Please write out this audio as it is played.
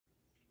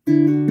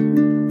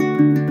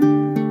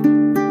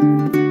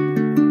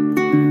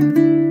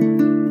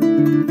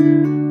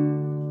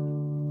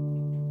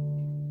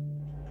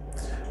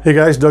Hey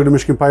guys, Doug the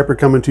Michigan Piper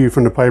coming to you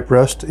from the pipe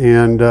rest,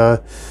 and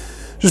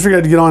just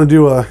figured I'd get on and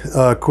do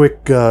a quick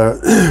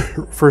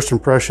first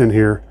impression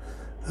here.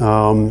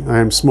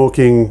 I'm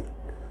smoking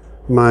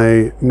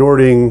my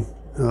Nording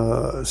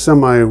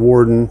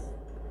semi-Warden,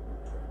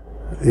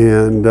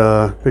 and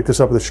picked this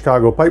up at the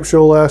Chicago Pipe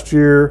Show last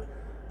year.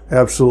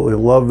 Absolutely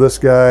love this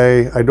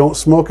guy. I don't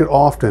smoke it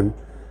often,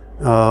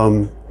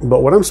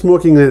 but what I'm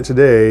smoking in it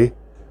today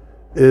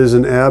is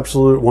an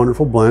absolute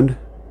wonderful blend.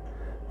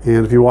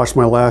 And if you watched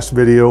my last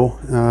video,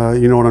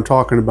 you know what I'm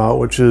talking about,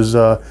 which is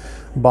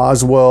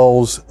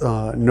Boswell's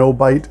No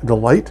Bite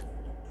Delite.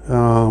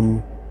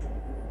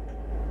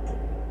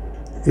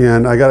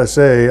 And I gotta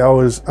say,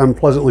 I'm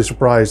pleasantly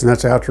surprised, and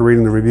that's after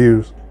reading the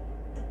reviews.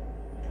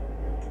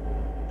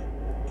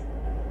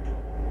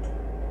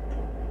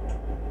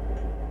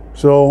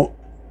 So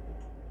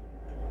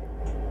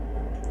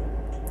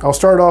I'll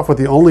start off with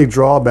the only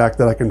drawback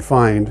that I can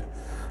find.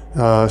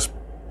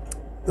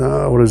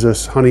 What is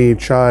this? Honey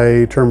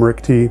chai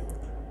turmeric tea.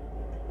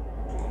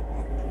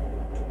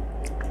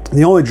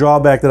 The only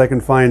drawback that I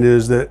can find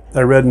is that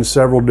I read in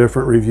several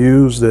different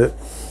reviews that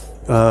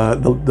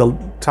the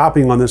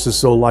topping on this is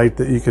so light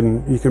that you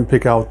can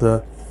pick out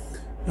the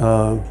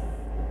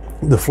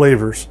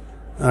flavors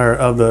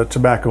of the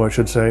tobacco, I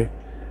should say,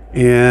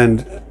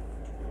 and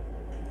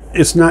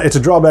it's a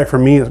drawback for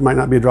me. It might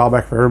not be a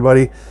drawback for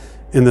everybody,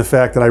 in the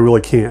fact that I really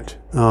can't.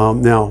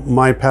 Now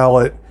my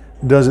palate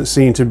doesn't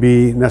seem to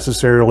be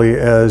necessarily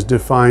as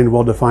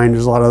well defined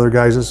as a lot of other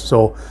guys',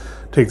 so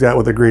take that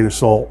with a grain of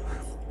salt.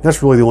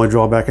 That's really the only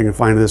drawback I can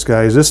find to this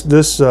guy. Is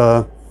this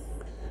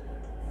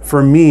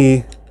for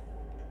me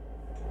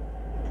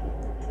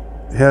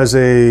has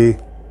a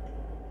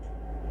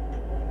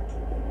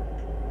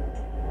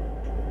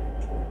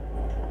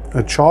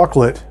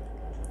chocolate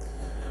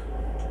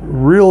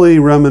really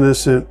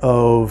reminiscent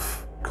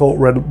of Colt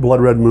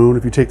Blood Red Moon,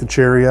 if you take the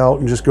cherry out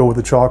and just go with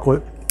the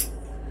chocolate.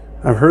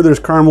 I've heard there's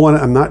caramel in it.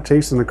 I'm not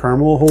tasting the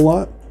caramel a whole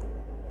lot.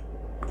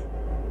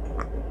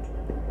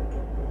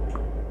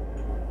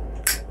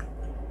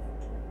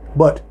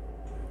 But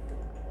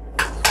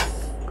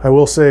I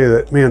will say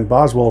that, man,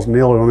 Boswell's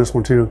nailed it on this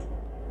one too.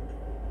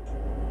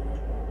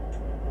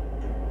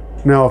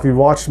 Now, if you've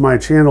watched my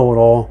channel at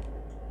all,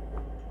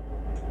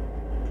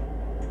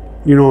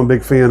 you know I'm a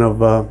big fan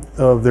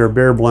of their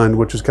Bear Blend,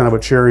 which is kind of a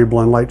cherry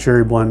blend, light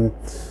cherry blend.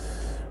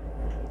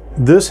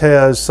 This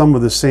has some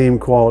of the same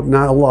quality,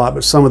 not a lot,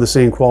 but some of the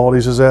same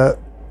qualities as that.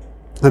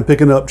 I'm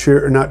picking up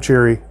not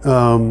cherry.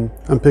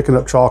 I'm picking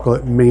up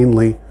chocolate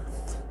mainly.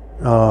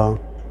 But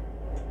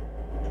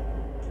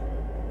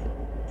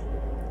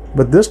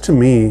this, to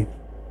me,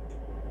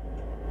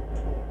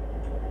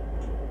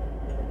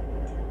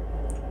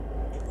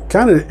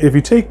 kind of, if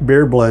you take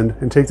Bear Blend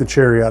and take the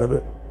cherry out of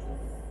it,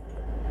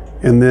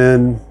 and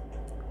then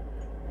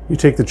you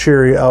take the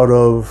cherry out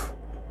of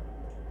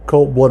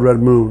Colt Blood Red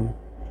Moon,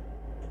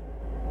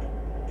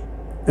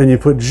 and you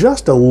put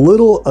just a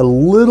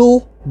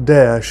little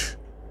dash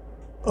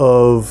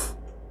of,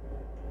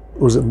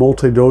 was it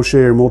multi-doche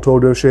or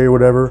multo-doche or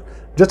whatever,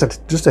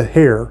 just a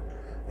hair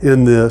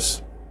in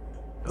this,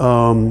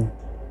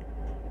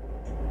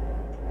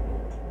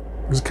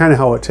 is kind of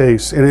how it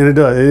tastes, and it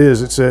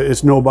does.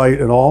 It's no bite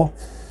at all.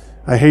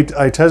 I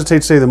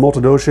hesitate to say the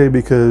multi-doche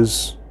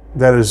because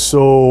that is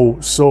so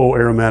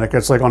aromatic.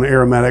 It's like on the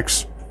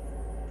aromatics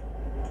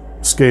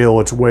scale,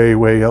 it's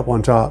way up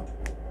on top.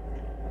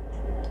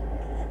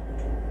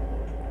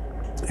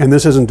 And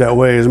this isn't that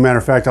way. As a matter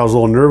of fact, I was a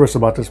little nervous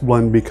about this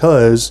blend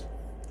because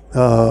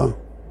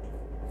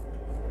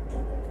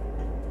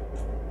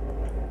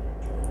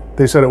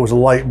they said it was a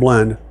light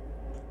blend,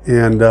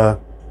 and I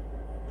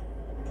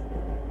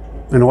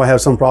know I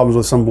have some problems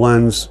with some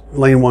blends,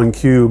 Lane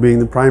 1Q being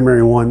the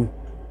primary one,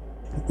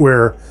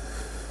 where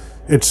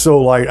it's so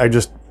light, I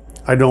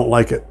don't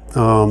like it.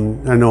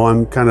 I know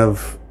I'm kind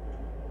of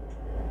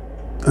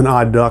an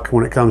odd duck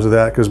when it comes to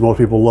that, because most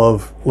people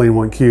love Lane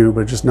 1Q,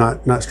 but just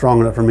not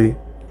strong enough for me.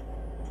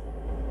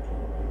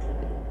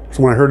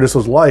 So when I heard this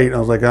was light, I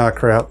was like, ah,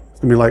 crap, it's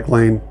gonna be like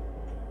Lane.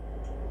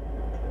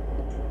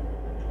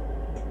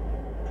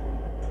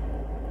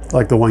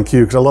 Like the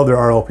 1Q, because I love their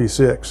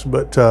RLP6.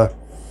 But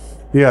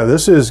yeah,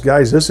 this is,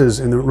 guys,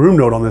 and the room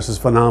note on this is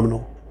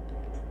phenomenal.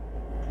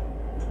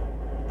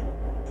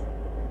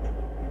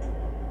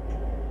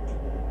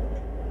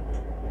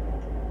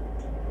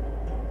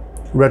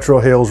 Retro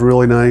Hale's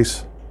really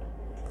nice.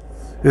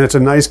 And it's a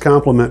nice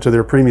complement to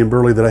their premium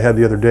burley that I had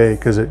the other day,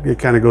 because it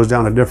kind of goes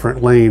down a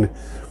different lane,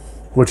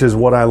 which is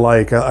what I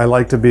like. I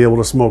like to be able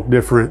to smoke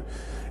different.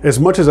 As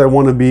much as I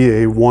want to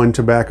be a 1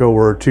 tobacco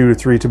or 2 to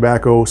 3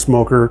 tobacco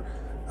smoker,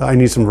 I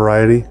need some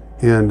variety.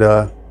 And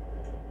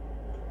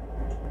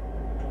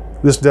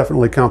this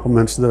definitely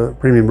complements the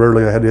premium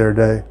burley I had the other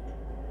day.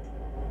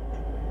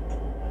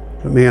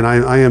 But man,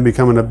 I am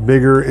becoming a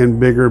bigger and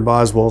bigger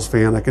Boswell's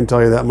fan. I can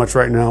tell you that much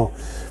right now.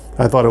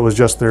 I thought it was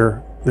just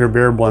their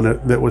Bear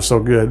Blend that was so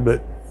good,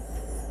 but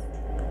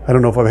I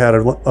don't know if I've had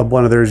a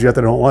blend of theirs yet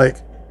that I don't like.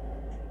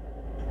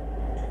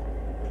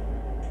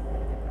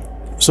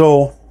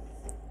 So,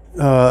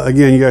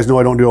 again, you guys know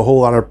I don't do a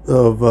whole lot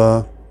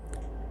of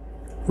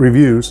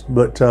reviews,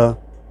 but I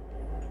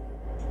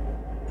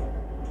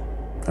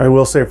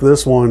will say for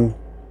this one,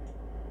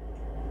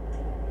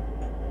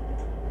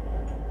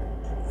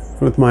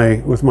 with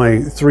my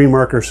 3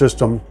 marker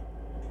system,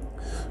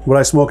 would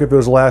I smoke if it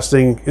was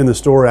lasting in the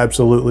store?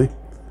 Absolutely.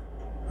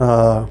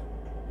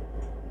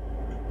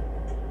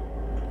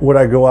 Would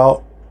I go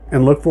out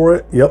and look for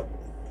it? Yep.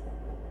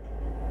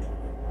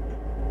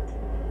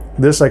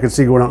 This I could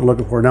see going out and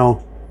looking for.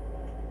 Now,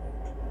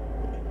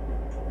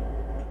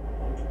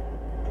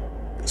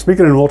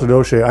 speaking of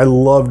Multidoshe, I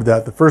loved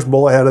that. The first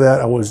bowl I had of that,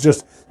 it was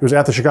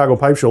at the Chicago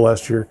Pipe Show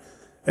last year.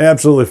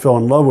 Absolutely fell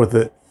in love with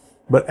it.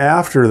 But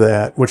after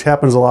that, which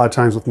happens a lot of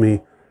times with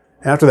me,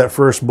 after that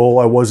first bowl,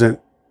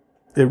 it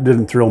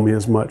didn't thrill me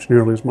as much,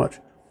 nearly as much.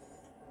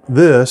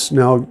 This,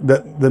 now,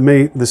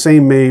 the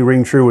same may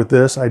ring true with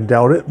this. I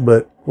doubt it,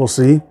 but we'll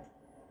see.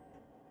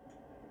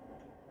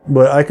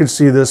 But I could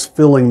see this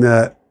filling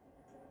that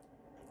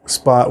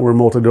spot where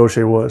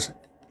Multidoshe was.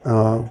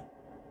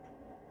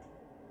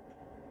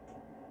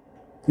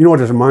 You know what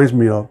this reminds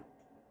me of?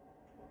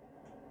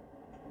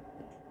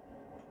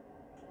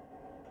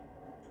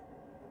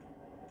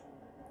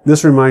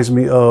 This reminds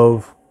me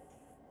of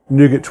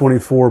Nougat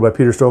 24 by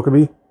Peter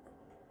Stokkebye.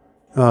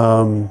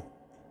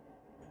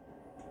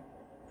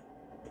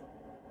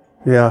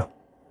 Yeah.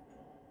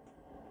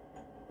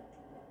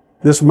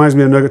 This reminds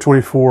me of Nougat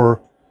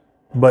 24,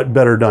 but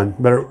better done.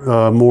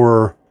 Better,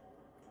 more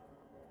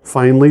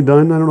finely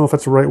done. I don't know if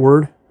that's the right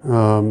word.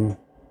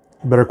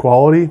 Better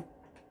quality.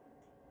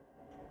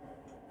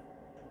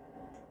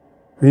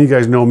 And you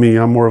guys know me.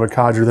 I'm more of a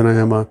codger than I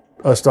am a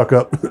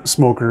stuck-up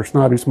smoker,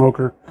 snobby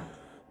smoker.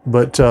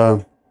 But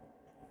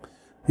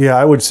yeah,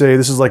 I would say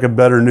this is like a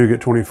better Nougat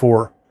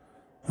 24.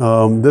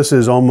 This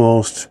is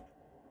almost...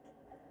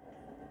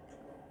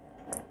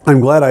 I'm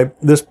glad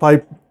this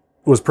pipe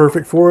was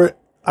perfect for it.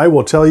 I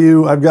will tell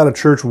you, I've got a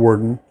church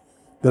warden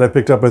that I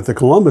picked up at the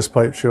Columbus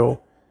Pipe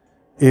Show,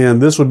 and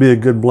this would be a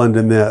good blend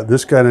in that.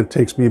 This kind of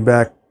takes me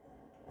back,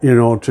 you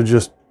know, to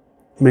just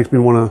makes me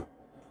want to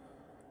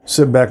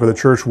sit back with a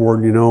church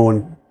warden, you know,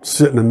 and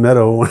sit in a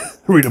meadow and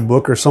read a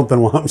book or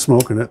something while I'm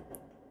smoking it.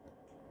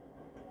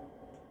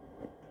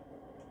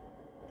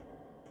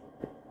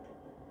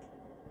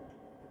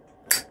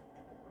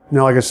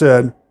 Now, like I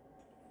said,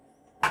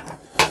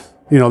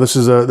 you know, this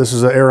is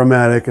a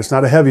aromatic. It's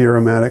not a heavy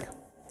aromatic.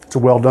 It's a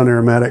well done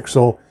aromatic.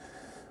 So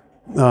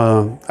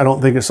I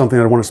don't think it's something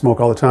I want to smoke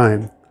all the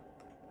time.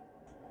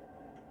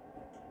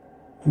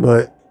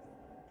 But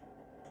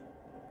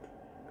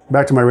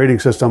back to my rating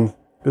system.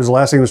 If it was the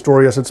last thing in the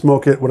store, yes, I'd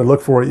smoke it. Would I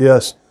look for it?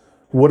 Yes.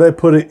 Would I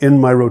put it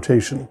in my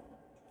rotation?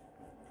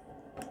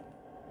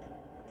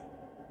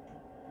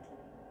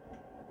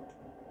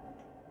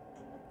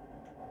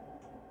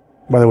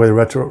 By the way, the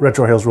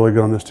retrohale is really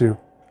good on this too.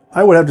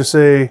 I would have to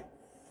say,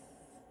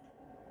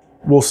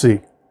 we'll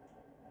see.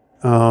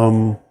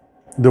 The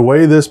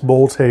way this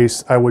bowl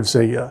tastes, I would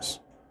say yes.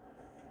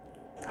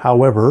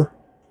 However,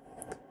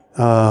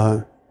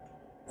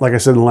 like I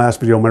said in the last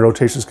video, my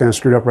rotation is kind of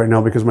screwed up right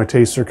now because my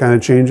tastes are kind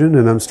of changing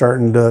and I'm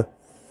starting to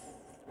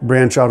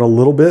branch out a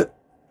little bit.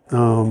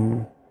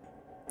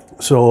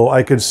 So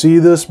I could see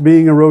this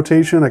being a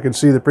rotation. I could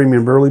see the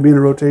premium burley being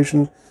a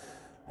rotation,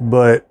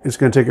 but it's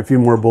going to take a few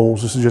more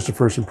bowls. This is just a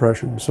first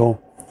impression.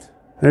 So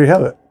there you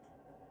have it.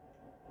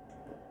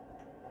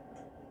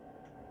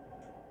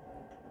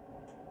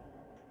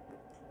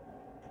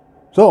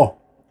 So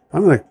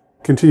I'm going to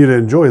continue to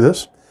enjoy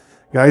this.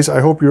 Guys,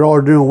 I hope you all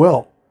are doing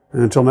well.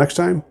 And until next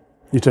time,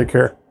 you take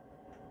care.